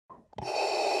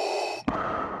This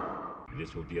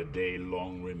will be a day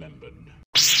long remembered.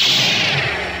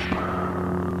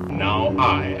 Now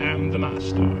I am the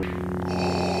master.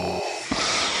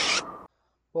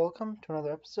 Welcome to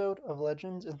another episode of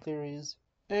Legends and Theories,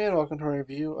 and welcome to a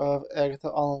review of Agatha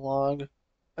All Along,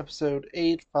 Episode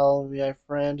 8, Follow Me, My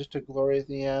Friend, to Glory at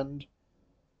the End,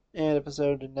 and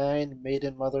Episode 9,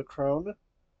 Maiden, Mother, Crone.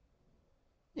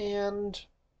 And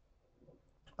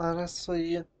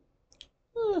honestly,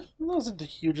 I wasn't the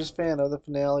hugest fan of the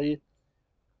finale.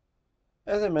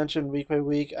 As I mentioned week by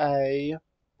week, I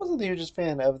wasn't the hugest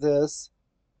fan of this,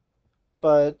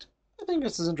 but I think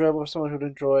this is enjoyable for someone who'd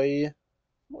enjoy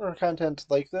more content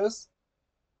like this.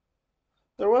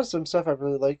 There was some stuff I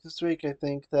really liked this week. I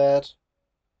think that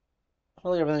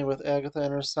really everything with Agatha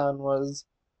and her son was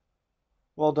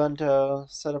well done to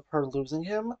set up her losing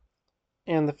him,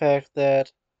 and the fact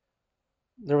that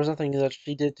there was nothing that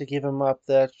she did to give him up,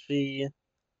 that she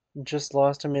just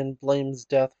lost him and blames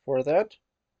death for that.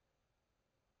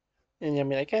 And I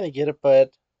mean, I kind of get it,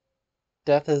 but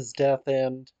death is death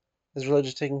and is really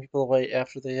just taking people away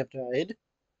after they have died.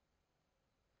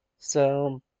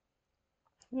 So,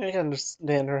 I can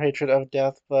understand her hatred of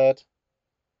death, but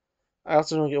I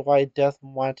also don't get why death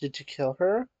wanted to kill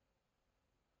her.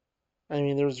 I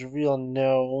mean, there was real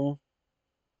no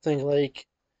thing like,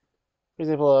 for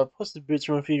example, Puss in Boots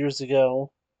from a few years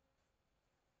ago.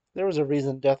 There was a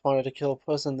reason Death wanted to kill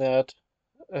Puss in that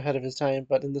ahead of his time,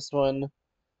 but in this one,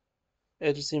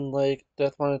 it just seemed like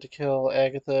Death wanted to kill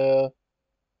Agatha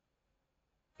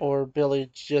or Billy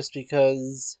just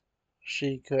because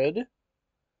she could.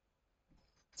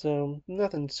 So,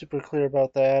 nothing super clear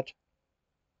about that.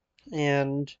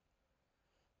 And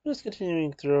just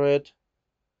continuing through it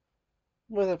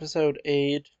with episode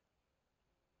 8.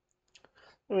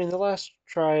 I mean, the last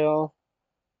trial,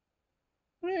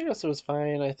 I mean, I guess it was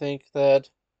fine. I think that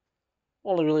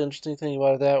only really interesting thing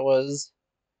about that was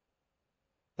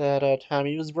that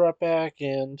Tommy was brought back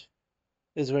and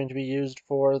is going to be used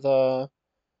for the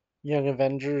Young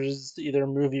Avengers, either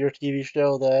movie or TV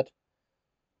show that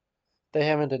they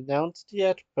haven't announced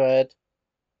yet, but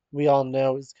we all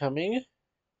know is coming.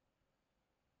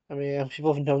 I mean,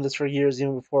 people have known this for years,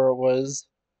 even before it was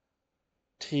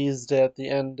teased at the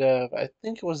end of, I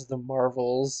think it was the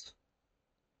Marvels.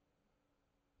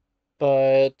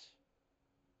 But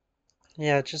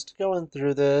yeah, just going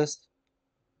through this,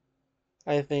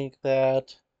 I think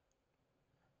that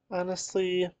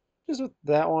honestly, just with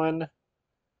that one,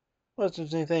 was the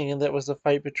interesting thing, and that was the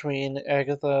fight between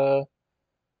Agatha,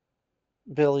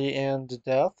 Billy, and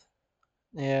Death.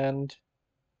 And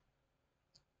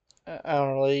I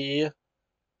don't really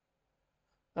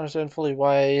understand fully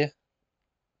why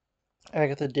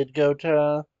Agatha did go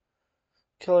to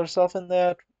kill herself in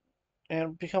that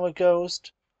and become a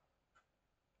ghost.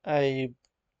 I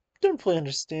didn't fully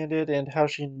understand it and how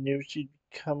she knew she'd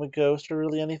become a ghost or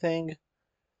really anything.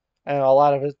 And a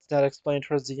lot of it's not explained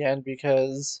towards the end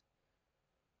because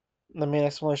the main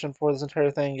explanation for this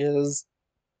entire thing is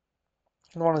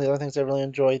one of the other things I really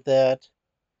enjoyed, that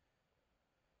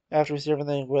after we see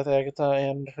everything with Agatha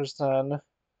and her son,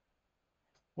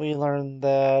 we learn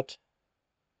that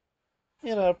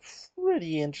in a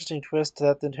pretty interesting twist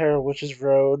that the entire Witch's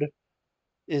Road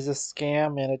is a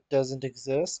scam and it doesn't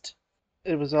exist.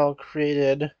 It was all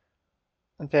created,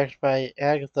 in fact, by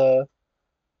Agatha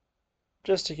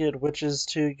just to get witches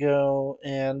to go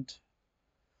and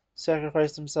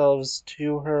sacrifice themselves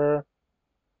to her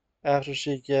after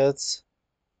she gets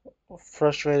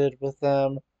frustrated with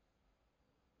them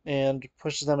and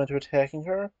pushes them into attacking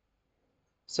her.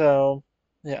 So,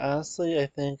 yeah, honestly, I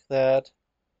think that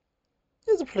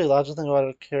is a pretty logical thing about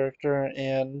her character,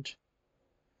 and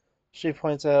she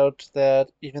points out that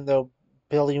even though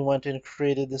Billy went and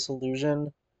created this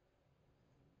illusion,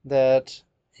 that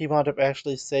he wound up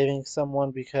actually saving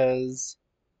someone because,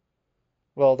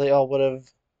 well, they all would have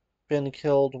been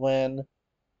killed when,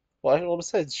 well,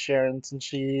 besides Sharon, since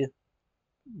she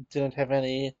didn't have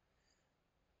any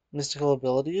mystical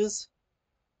abilities,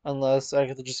 unless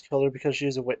Agatha just killed her because she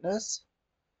was a witness.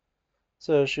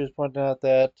 So she was pointing out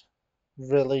that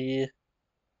really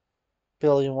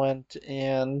Billy went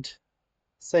and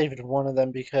saved one of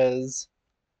them because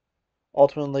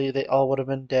ultimately they all would have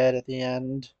been dead at the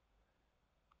end.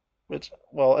 Which,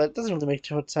 well, it doesn't really make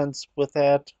too much sense with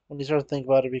that when you start to think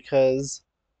about it because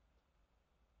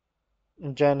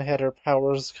Jen had her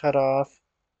powers cut off,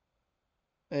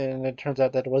 and it turns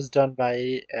out that it was done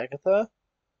by Agatha.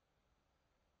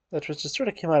 That was just sort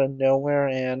of came out of nowhere,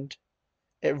 and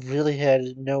it really had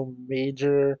no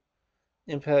major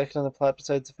impact on the plot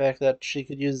besides the fact that she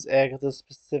could use Agatha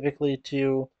specifically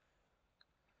to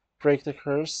break the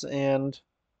curse, and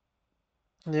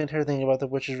the entire thing about the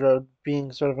Witch's Road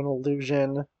being sort of an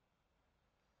illusion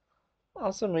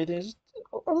also made things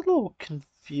a little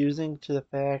confusing to the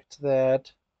fact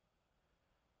that,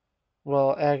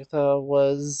 well, Agatha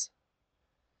was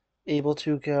able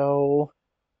to go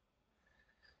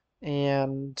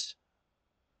and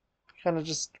kind of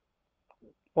just,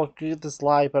 well, create this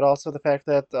lie, but also the fact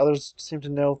that the others seem to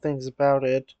know things about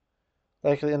it.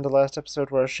 Like at the end of the last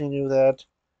episode, where she knew that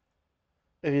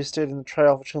if you stayed in the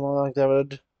trial for too long, that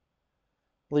would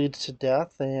lead to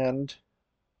death, and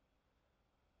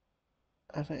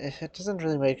I mean, it doesn't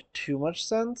really make too much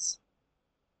sense.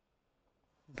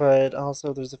 But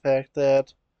also, there's the fact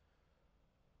that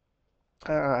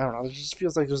I don't know. It just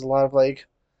feels like there's a lot of like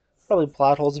probably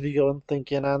plot holes if you go and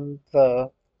think in on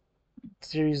the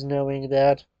series, knowing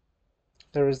that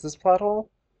there is this plot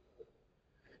hole,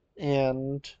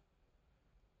 and,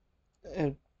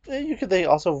 and you could they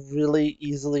also really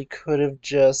easily could have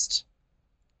just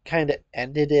kind of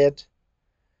ended it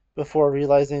before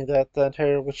realizing that the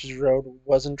entire Witch's Road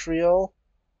wasn't real,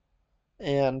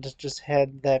 and just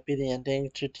had that be the ending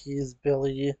to tease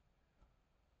Billy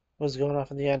was going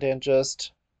off in the end, and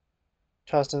just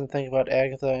tossed in the thing about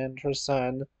Agatha and her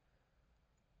son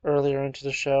earlier into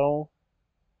the show.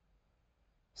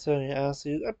 So yeah,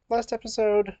 see, last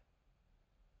episode,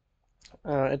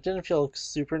 it didn't feel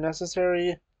super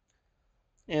necessary,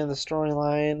 and the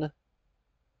storyline,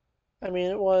 I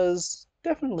mean, it was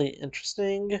definitely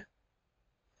interesting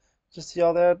to see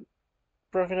all that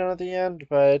broken down at the end,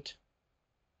 but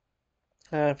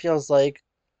it feels like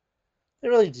they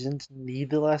really didn't need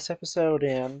the last episode,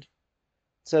 and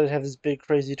instead it had this big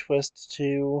crazy twist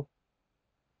to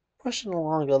push it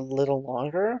along a little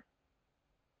longer.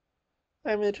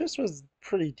 I mean, the twist was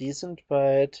pretty decent,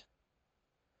 but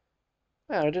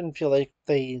I didn't feel like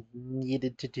they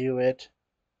needed to do it.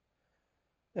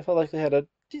 I felt like they had a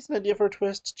decent idea for a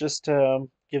twist, just to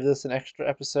give this an extra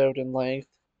episode in length.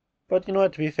 But you know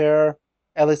what, to be fair,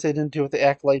 at least they didn't do what the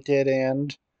Acolyte did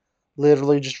and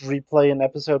literally just replay an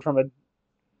episode from a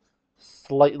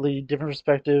slightly different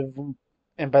perspective,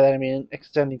 and by that I mean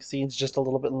extending scenes just a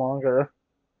little bit longer.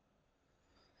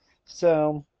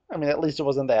 So, I mean, at least it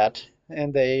wasn't that.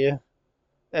 And they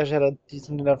actually had a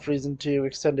decent enough reason to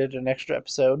extend it an extra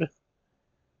episode.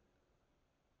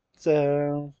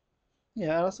 So,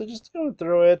 yeah, honestly, just going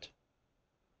through it,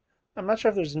 I'm not sure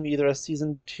if there's going to be either a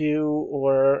season 2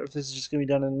 or if this is just going to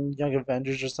be done in Young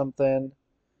Avengers or something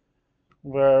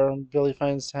where Billy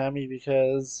finds Tommy,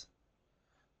 because,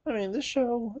 I mean, this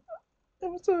show, it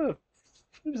was a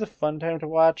it was a fun time to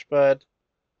watch, but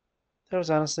that was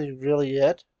honestly really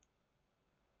it.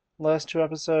 Last two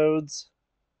episodes,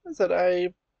 is that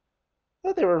I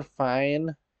thought they were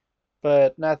fine,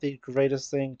 but not the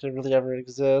greatest thing to really ever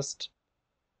exist.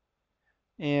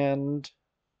 And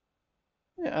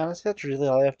yeah, honestly, that's really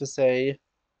all I have to say.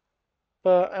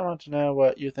 But I want to know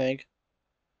what you think.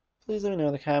 Please let me know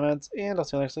in the comments, and I'll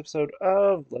see you next episode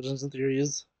of Legends and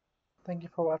Theories. Thank you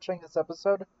for watching this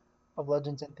episode of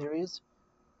Legends and Theories.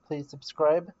 Please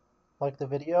subscribe, like the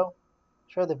video,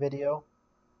 share the video,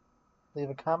 leave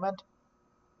a comment,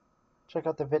 check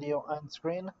out the video on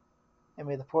screen, and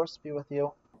may the Force be with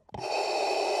you.